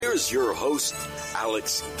here's your host,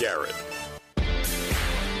 Alex Garrett.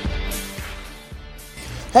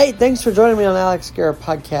 Hey, thanks for joining me on Alex Garrett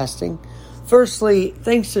Podcasting. Firstly,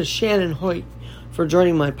 thanks to Shannon Hoyt for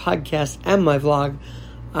joining my podcast and my vlog.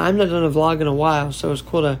 I've not done a vlog in a while, so it's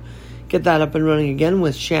cool to get that up and running again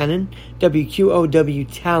with Shannon, WQOW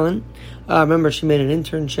Talent. Remember, she made an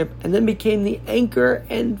internship and then became the anchor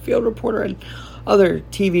and field reporter and other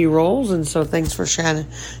TV roles. And so thanks for Shannon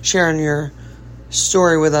sharing your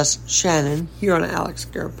story with us, Shannon, here on Alex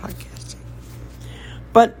Garrett Podcasting.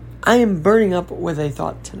 But I am burning up with a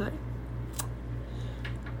thought tonight.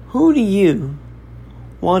 Who do you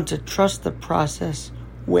want to trust the process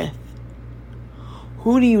with?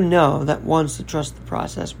 Who do you know that wants to trust the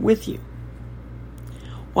process with you?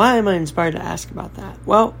 Why am I inspired to ask about that?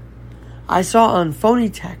 Well, I saw on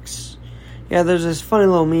PhonyTexts, there's this funny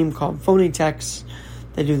little meme called PhonyTexts.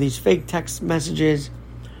 They do these fake text messages.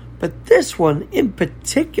 But this one in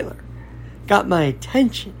particular got my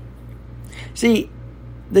attention. See,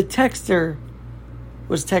 the texter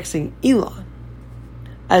was texting Elon,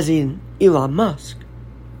 as in Elon Musk.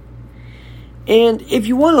 And if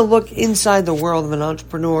you want to look inside the world of an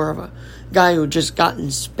entrepreneur, of a guy who just got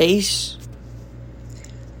in space,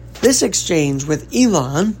 this exchange with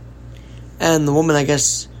Elon and the woman I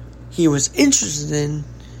guess he was interested in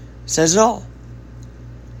says it all.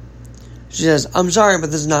 She says, "I'm sorry, but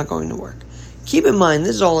this is not going to work." Keep in mind,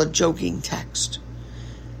 this is all a joking text.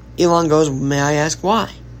 Elon goes, "May I ask why?"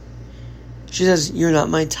 She says, "You're not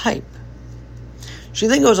my type." She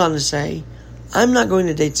then goes on to say, "I'm not going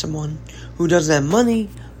to date someone who doesn't have money,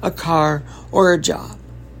 a car, or a job."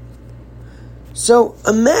 So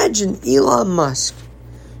imagine Elon Musk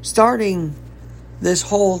starting this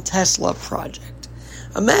whole Tesla project.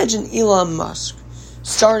 Imagine Elon Musk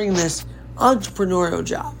starting this entrepreneurial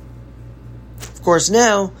job. Of course,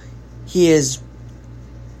 now he is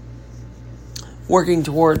working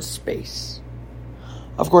towards space.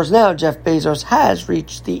 Of course, now Jeff Bezos has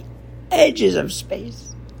reached the edges of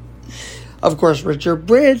space. Of course, Richard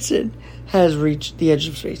Branson has reached the edge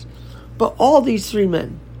of space. But all these three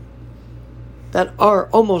men that are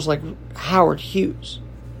almost like Howard Hughes,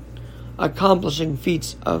 accomplishing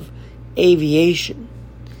feats of aviation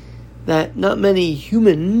that not many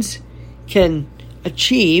humans can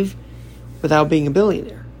achieve without being a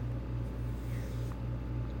billionaire.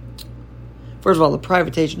 First of all, the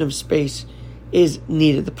privatization of space is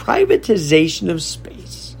needed. The privatization of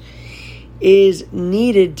space is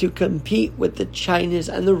needed to compete with the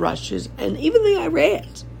Chinas and the Russias and even the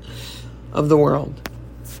Irans of the world.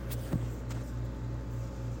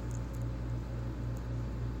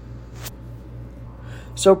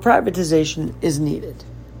 So privatization is needed.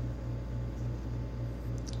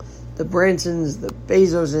 The Bransons, the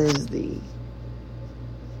Bezoses, the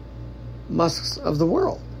Musks of the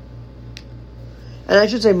world. And I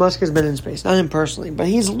should say Musk has been in space, not him personally, but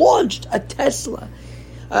he's launched a Tesla,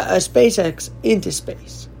 a SpaceX into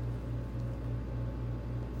space.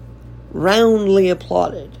 Roundly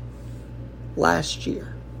applauded last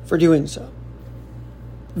year for doing so.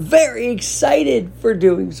 Very excited for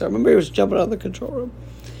doing so. Remember, he was jumping out of the control room.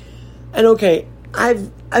 And okay,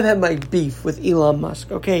 I've had my beef with Elon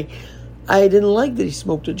Musk, okay? I didn't like that he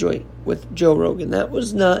smoked a joint with Joe Rogan. That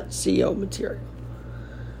was not CEO material.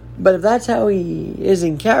 But if that's how he is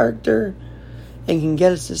in character and can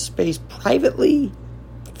get us to space privately,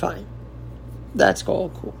 fine. That's all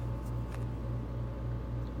cool.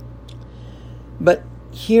 But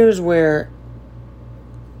here's where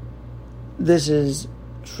this is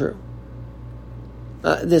true.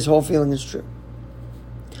 This whole feeling is true.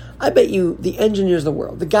 I bet you the engineers of the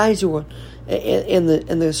world, the guys who are, and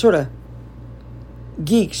the sort of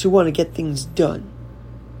geeks who want to get things done,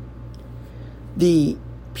 the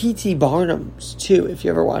P.T. Barnums too. If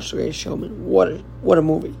you ever watched The Greatest Showman, what a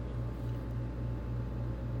movie!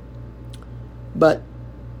 But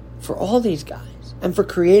for all these guys and for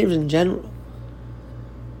creatives in general,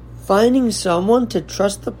 finding someone to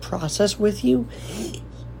trust the process with you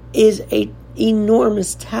is an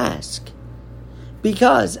enormous task.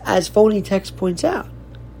 Because, as PhonyTexts points out,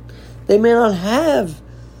 they may not have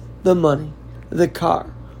the money, the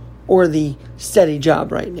car, or the steady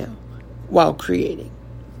job right now while creating.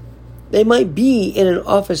 They might be in an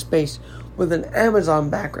office space with an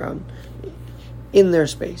Amazon background in their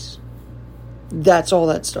space. That's all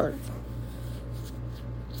that started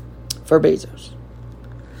for Bezos.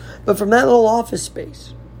 But from that little office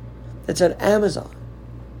space that's at Amazon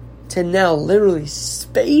to now literally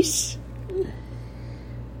space,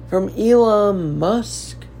 from Elon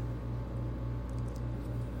Musk,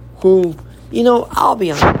 who, I'll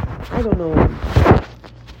be honest, I don't know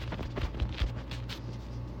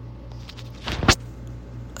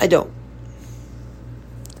I don't.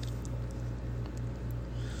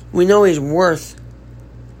 We know he's worth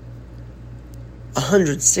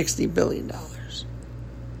 $160 billion.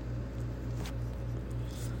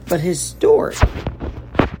 But his story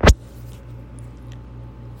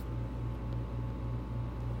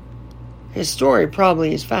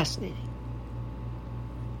probably is fascinating.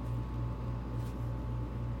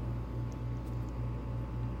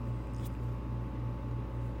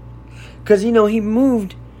 Because, he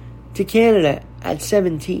moved to Canada at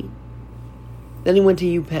 17. Then he went to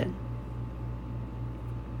UPenn.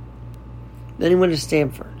 Then he went to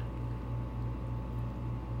Stanford.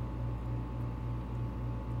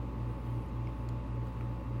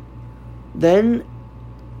 Then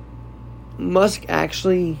Musk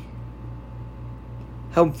actually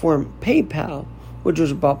helped form PayPal, which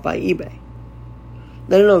was bought by eBay.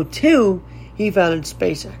 Then in 2002, he founded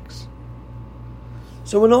SpaceX.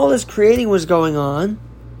 So when all this creating was going on,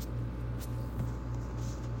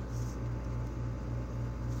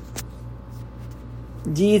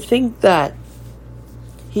 do you think that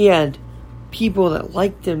he had people that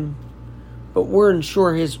liked him but weren't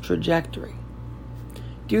sure his trajectory?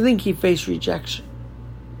 Do you think he faced rejection?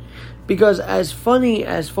 Because as funny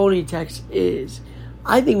as PhonyTexts is,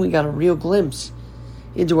 I think we got a real glimpse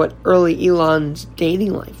into what early Elon's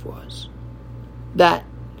dating life was. That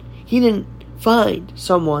he didn't find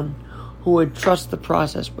someone who would trust the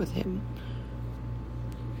process with him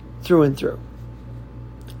through and through.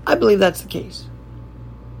 I believe that's the case.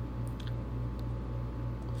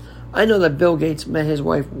 I know that Bill Gates met his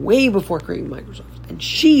wife way before creating Microsoft, and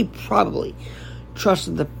she probably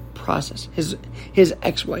trusted the process. His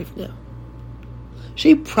ex-wife now.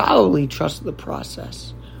 She probably trusted the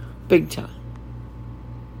process big time.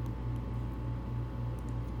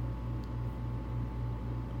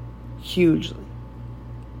 Hugely.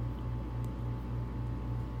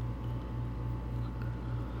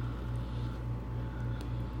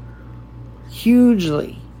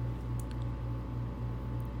 Hugely.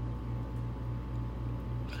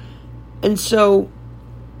 And so,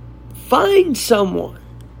 find someone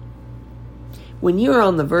when you're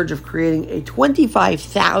on the verge of creating a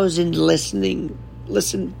 25,000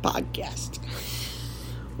 listen podcast.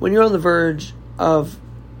 When you're on the verge of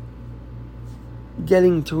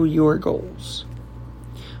getting to your goals.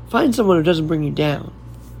 Find someone who doesn't bring you down,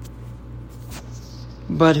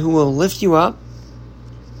 but who will lift you up,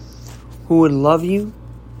 who would love you,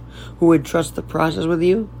 who would trust the process with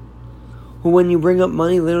you, who when you bring up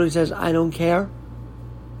money literally says, I don't care.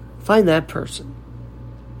 Find that person.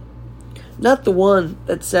 Not the one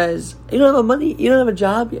that says, you don't have money, you don't have a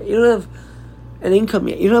job yet, you don't have an income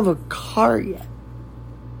yet, you don't have a car yet.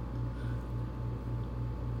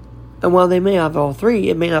 And while they may have all three,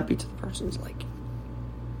 it may not be to the person's liking.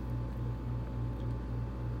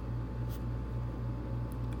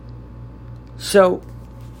 So,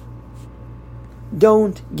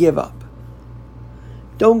 don't give up.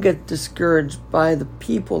 Don't get discouraged by the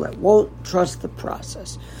people that won't trust the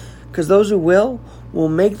process. Because those who will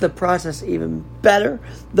make the process even better.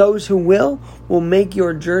 Those who will make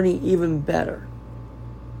your journey even better.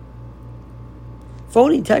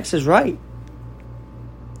 PhonyTexts is right.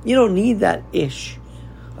 You don't need that ish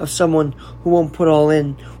of someone who won't put all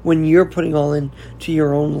in when you're putting all in to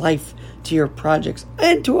your own life, to your projects,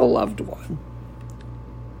 and to a loved one.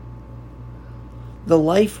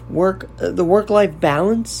 The work-life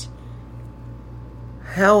balance,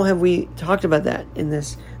 how have we talked about that in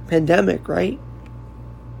this pandemic, right?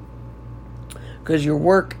 Because your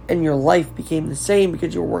work and your life became the same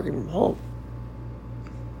because you were working from home.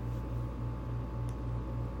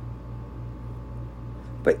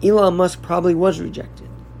 But Elon Musk probably was rejected.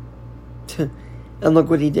 And look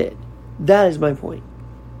what he did. That is my point.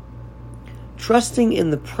 Trusting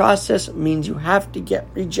in the process means you have to get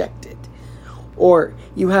rejected. Or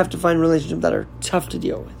you have to find relationships that are tough to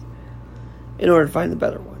deal with in order to find the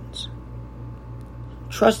better ones.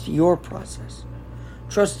 Trust your process.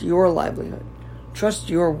 Trust your livelihood. Trust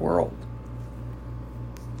your world.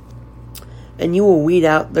 And you will weed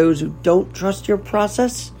out those who don't trust your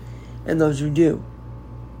process and those who do.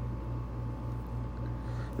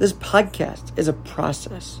 This podcast is a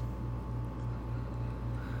process.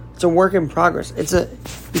 It's a work in progress. It's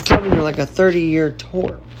becoming like a 30-year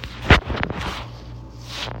tour.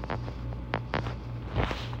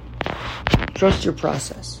 Trust your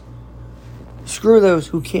process. Screw those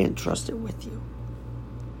who can't trust it with you.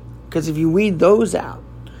 Because if you weed those out,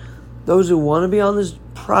 those who want to be on this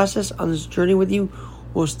process, on this journey with you,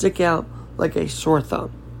 will stick out like a sore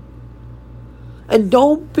thumb. And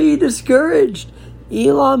don't be discouraged.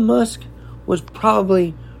 Elon Musk was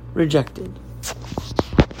probably rejected.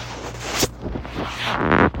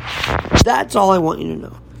 That's all I want you to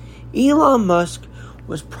know. Elon Musk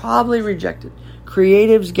was probably rejected.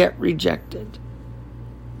 Creatives get rejected.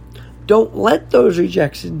 Don't let those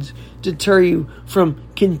rejections deter you from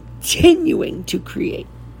continuing to create.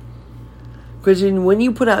 Because when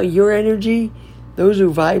you put out your energy, those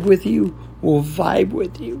who vibe with you will vibe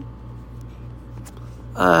with you.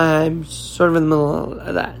 I'm sort of in the middle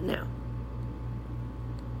of that now.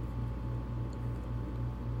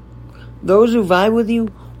 Those who vibe with you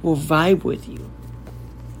will vibe with you.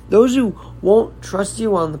 Those who won't trust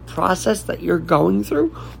you on the process that you're going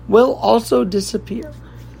through will also disappear.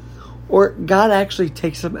 Or God actually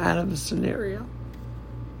takes them out of the scenario.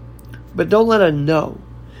 But don't let a no.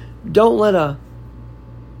 Don't let a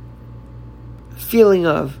feeling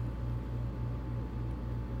of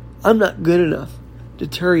I'm not good enough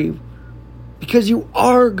deter you. Because you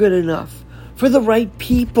are good enough for the right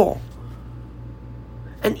people.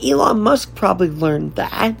 And Elon Musk probably learned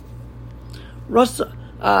that.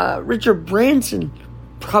 Richard Branson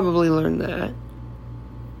probably learned that.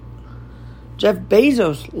 Jeff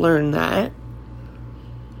Bezos learned that.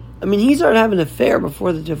 I mean, he started having an affair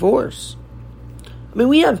before the divorce. I mean,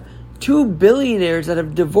 we have 2 billionaires that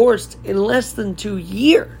have divorced in less than 2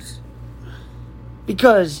 years.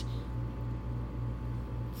 Because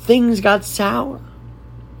things got sour.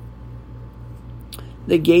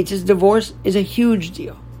 The Gates' divorce is a huge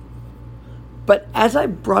deal. But as I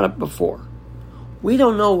brought up before, we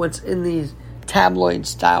don't know what's in these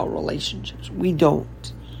tabloid-style relationships. We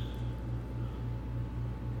don't.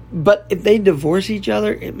 But if they divorce each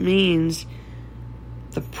other, it means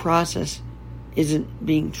the process isn't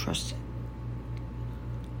being trusted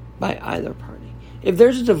by either party. If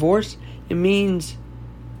there's a divorce, it means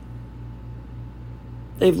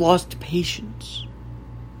they've lost patience.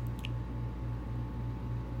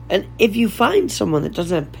 And if you find someone that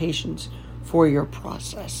doesn't have patience for your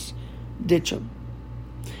process, ditch them.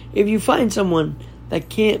 If you find someone that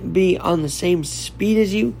can't be on the same speed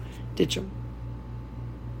as you, ditch them.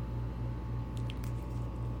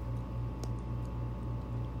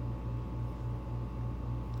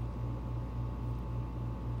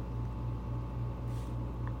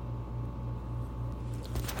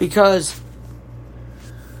 Because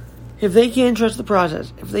if they can't trust the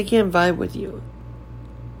process, if they can't vibe with you,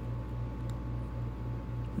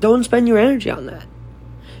 don't spend your energy on that.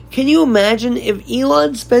 Can you imagine if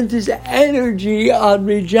Elon spent his energy on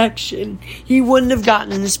rejection, he wouldn't have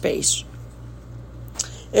gotten into space.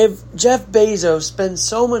 If Jeff Bezos spent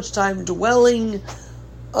so much time dwelling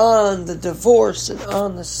on the divorce and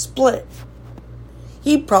on the split,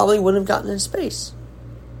 he probably wouldn't have gotten into space.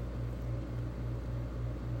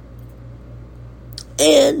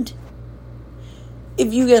 And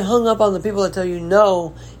if you get hung up on the people that tell you,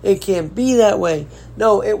 no, it can't be that way.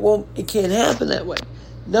 No, it can't happen that way.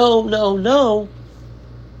 No.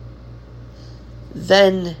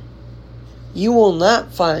 Then you will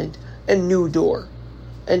not find a new door,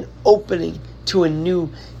 an opening to a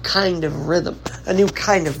new kind of rhythm, a new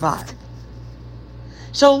kind of vibe.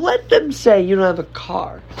 So let them say you don't have a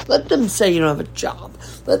car. Let them say you don't have a job.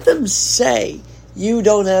 Let them say you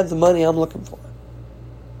don't have the money I'm looking for.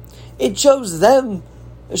 It shows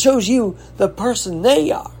you the person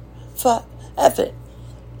they are. F it.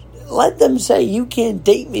 Let them say you can't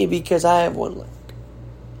date me because I have one leg.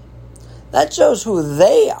 That shows who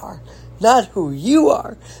they are, not who you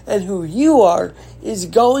are. And who you are is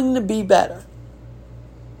going to be better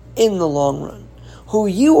in the long run. Who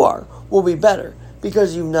you are will be better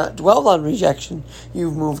because you've not dwelled on rejection.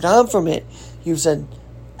 You've moved on from it. You've said,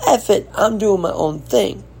 F it, I'm doing my own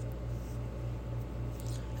thing.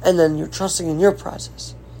 And then you're trusting in your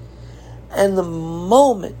process. And the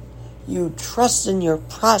moment you trust in your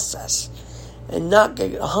process and not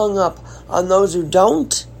get hung up on those who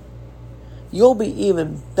don't, you'll be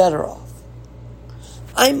even better off.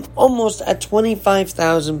 I'm almost at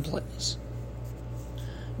 25,000 plays.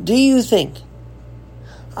 Do you think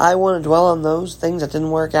I want to dwell on those things that didn't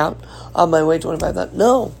work out on my way to 25,000?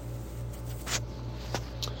 No.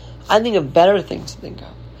 I think of better things to think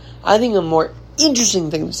of. I think of more interesting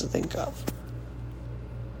things to think of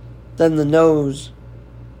than the no's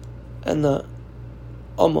and the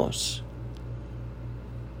almost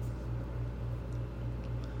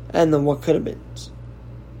and the what could have been.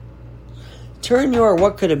 Turn your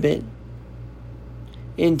what could have been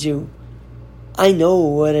into I know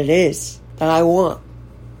what it is that I want.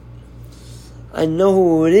 I know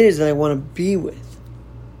who it is that I want to be with.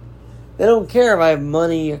 They don't care if I have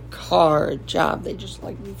money, a car, a job. They just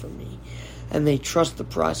like me for me. And they trust the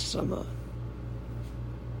process I'm on.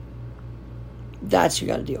 That's what you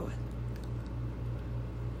got to deal with.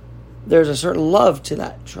 there's a certain love to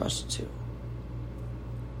that trust too.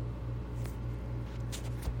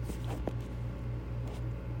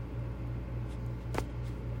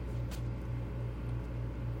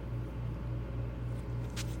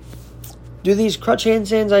 Do these crutch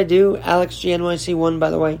handstands I do, Alex GNYC1, by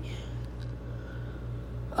the way,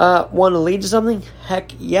 want to lead to something?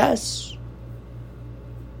 Heck yes.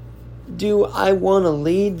 Do I want to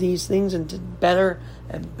lead these things into better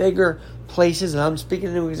and bigger places, and I'm speaking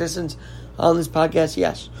into existence on this podcast?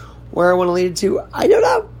 Yes. Where I want to lead it to, I don't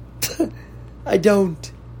know. I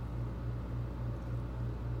don't.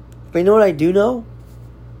 But you know what I do know?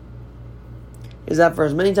 Is that for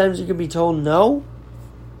as many times you can be told no,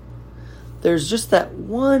 there's just that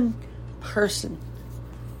one person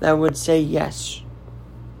that would say yes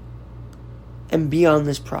and be on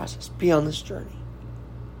this process, be on this journey.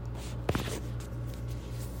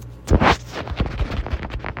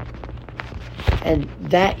 And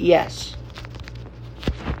that yes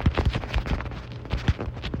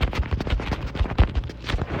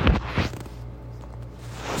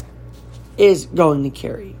is going to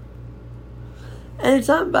carry you. And it's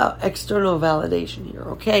not about external validation here,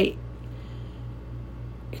 okay?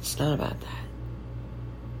 It's not about that.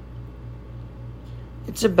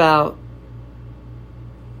 It's about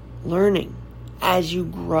learning as you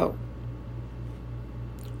grow.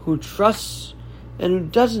 Who trusts and who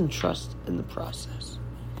doesn't trust in the process.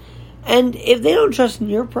 And if they don't trust in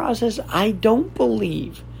your process, I don't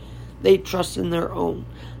believe they trust in their own.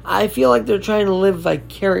 I feel like they're trying to live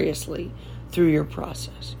vicariously through your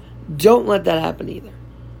process. Don't let that happen either.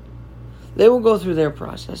 They will go through their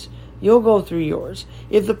process. You'll go through yours.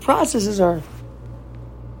 If the processes are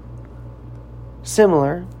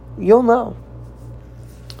similar, you'll know.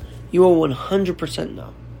 You will 100%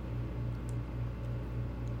 know.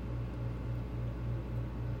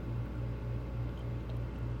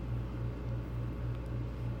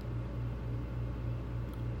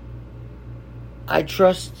 I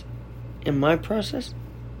trust in my process.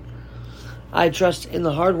 I trust in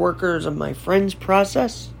the hard workers of my friends'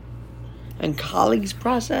 process and colleagues'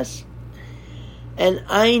 process. And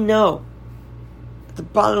I know at the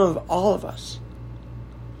bottom of all of us,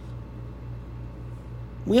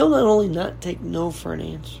 we'll not only not take no for an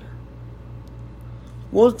answer,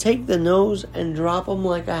 we'll take the no's and drop them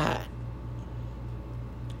like a hat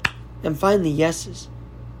and find the yeses.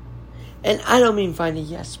 And I don't mean find a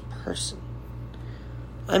yes person.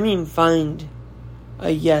 I mean find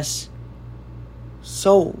a yes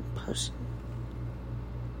soul person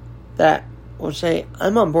that will say,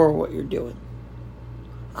 I'm on board with what you're doing.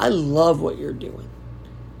 I love what you're doing.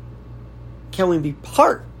 Can we be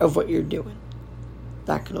part of what you're doing?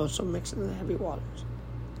 That can also mix in the heavy waters.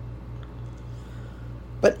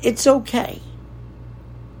 But it's okay.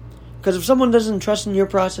 Because if someone doesn't trust in your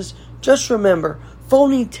process, just remember,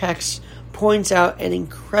 PhonyTexts points out an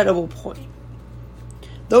incredible point.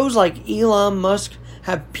 Those like Elon Musk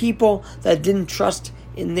have people that didn't trust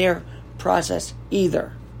in their process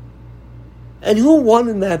either. And who won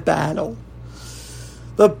in that battle?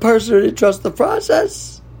 The person who didn't trust the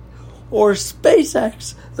process? Or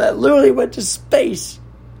SpaceX that literally went to space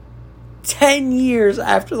 10 years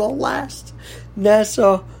after the last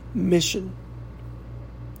NASA mission?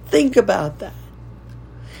 Think about that.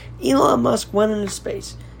 Elon Musk went into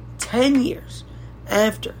space 10 years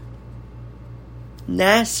after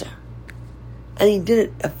NASA. And he did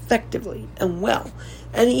it effectively and well.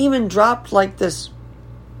 And he even dropped like this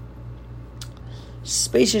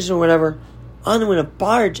space station or whatever onto a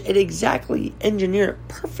barge. It exactly engineered it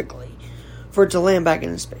perfectly for it to land back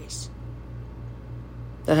into space.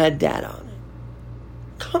 That had data on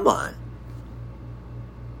it. Come on.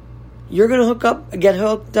 You're going to get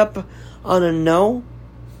hooked up on a no?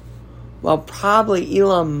 Well, probably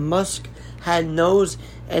Elon Musk had no's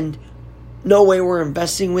and no way we're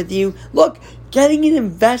investing with you. Look, getting an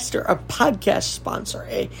investor, a podcast sponsor,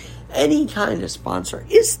 any kind of sponsor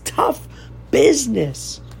is tough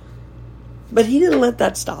business. But he didn't let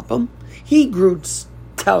that stop him. He grew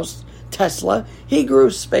Tesla. He grew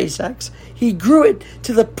SpaceX. He grew it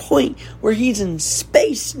to the point where he's in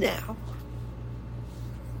space now.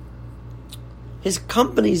 His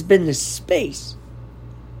company's been to space.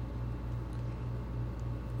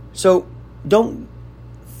 So don't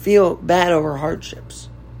feel bad over hardships.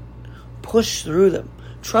 Push through them.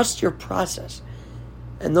 Trust your process.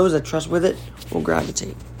 And those that trust with it will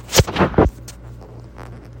gravitate.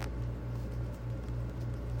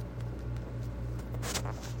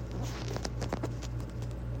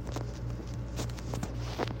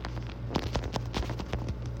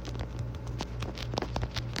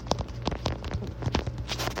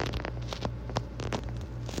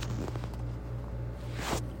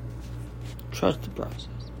 Trust the process.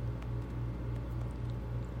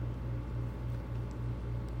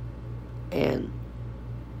 And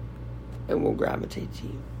it will gravitate to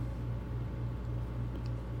you.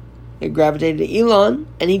 It gravitated to Elon,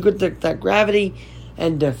 and he took that gravity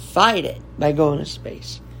and defied it by going to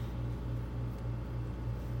space.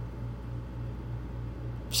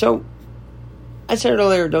 So, I said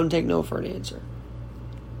earlier, don't take no for an answer.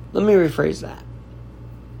 Let me rephrase that.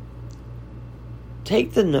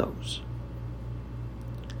 Take the no's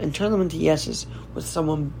and turn them into yeses with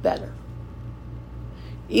someone better.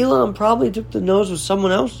 Elon probably took the no's with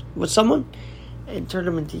someone, and turned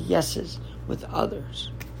them into yeses with others.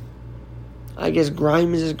 I guess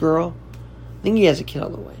Grime is his girl. I think he has a kid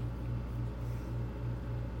on the way.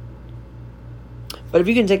 But if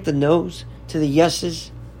you can take the no's to the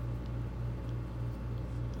yeses,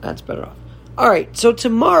 that's better off. Alright, so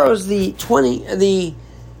tomorrow's the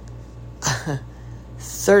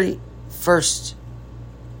 31st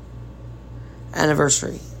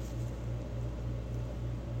anniversary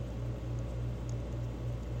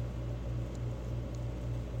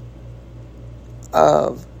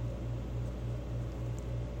of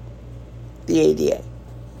the ADA.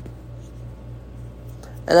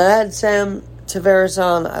 And I had Sam Tavares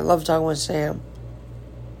on. I love talking with Sam.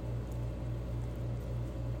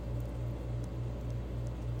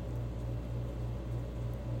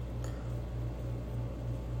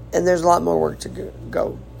 And there's a lot more work to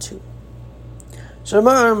go to. So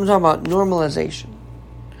tomorrow I'm talking about normalization.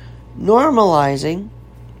 Normalizing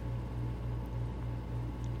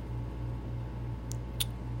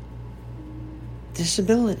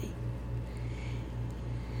disability.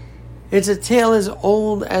 It's a tale as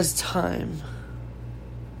old as time.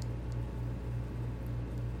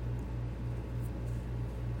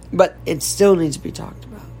 But it still needs to be talked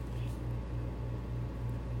about.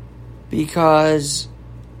 Because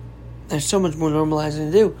there's so much more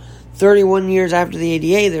normalizing to do. 31 years after the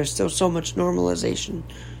ADA, there's still so much normalization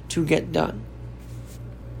to get done.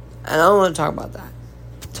 And I want to talk about that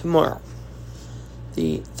tomorrow.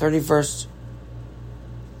 The 31st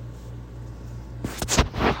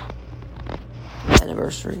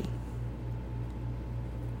anniversary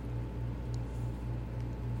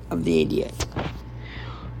of the ADA.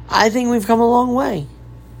 I think we've come a long way.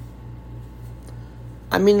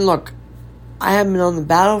 I mean, look, I haven't been on the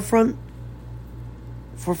battlefront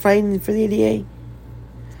for fighting for the ADA,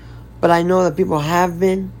 but I know that people have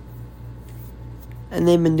been, and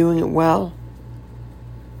they've been doing it well,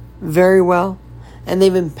 very well, and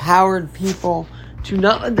they've empowered people to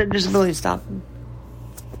not let their disability stop them.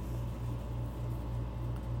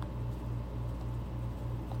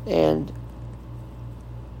 And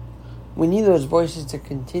we need those voices to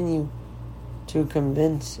continue to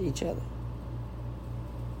convince each other.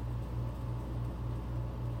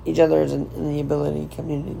 Each other is in the ability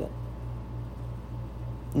community that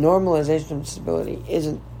normalization of disability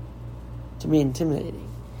isn't to be intimidating,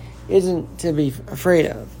 isn't to be afraid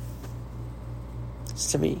of.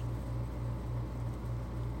 It's to be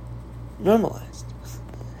normalized.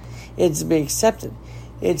 It's to be accepted.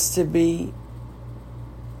 It's to be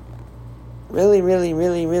really, really,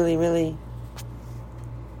 really, really, really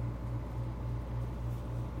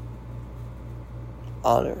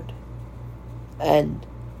honored and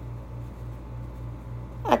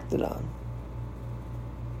acted on.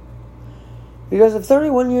 Because if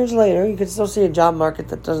 31 years later, you can still see a job market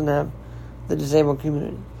that doesn't have the disabled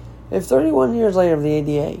community. If 31 years later of the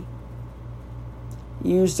ADA,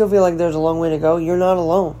 you still feel like there's a long way to go, you're not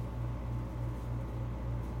alone.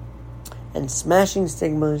 And smashing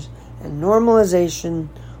stigmas and normalization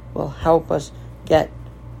will help us get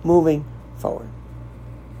moving forward.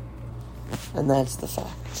 And that's the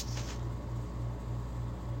fact.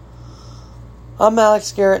 I'm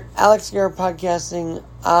Alex Garrett, Alex Garrett Podcasting.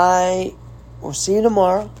 I will see you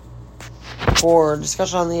tomorrow for a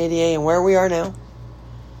discussion on the ADA and where we are now.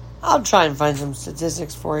 I'll try and find some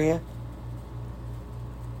statistics for you.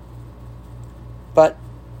 But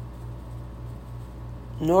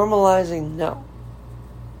normalizing, no.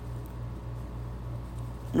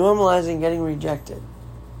 Normalizing getting rejected.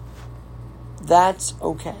 That's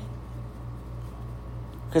okay.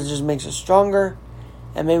 Because it just makes us stronger.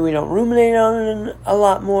 And maybe we don't ruminate on it a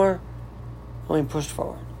lot more. And we push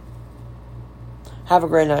forward. Have a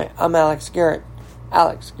great night. I'm Alex Garrett.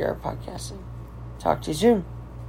 Alex Garrett Podcasting. Talk to you soon.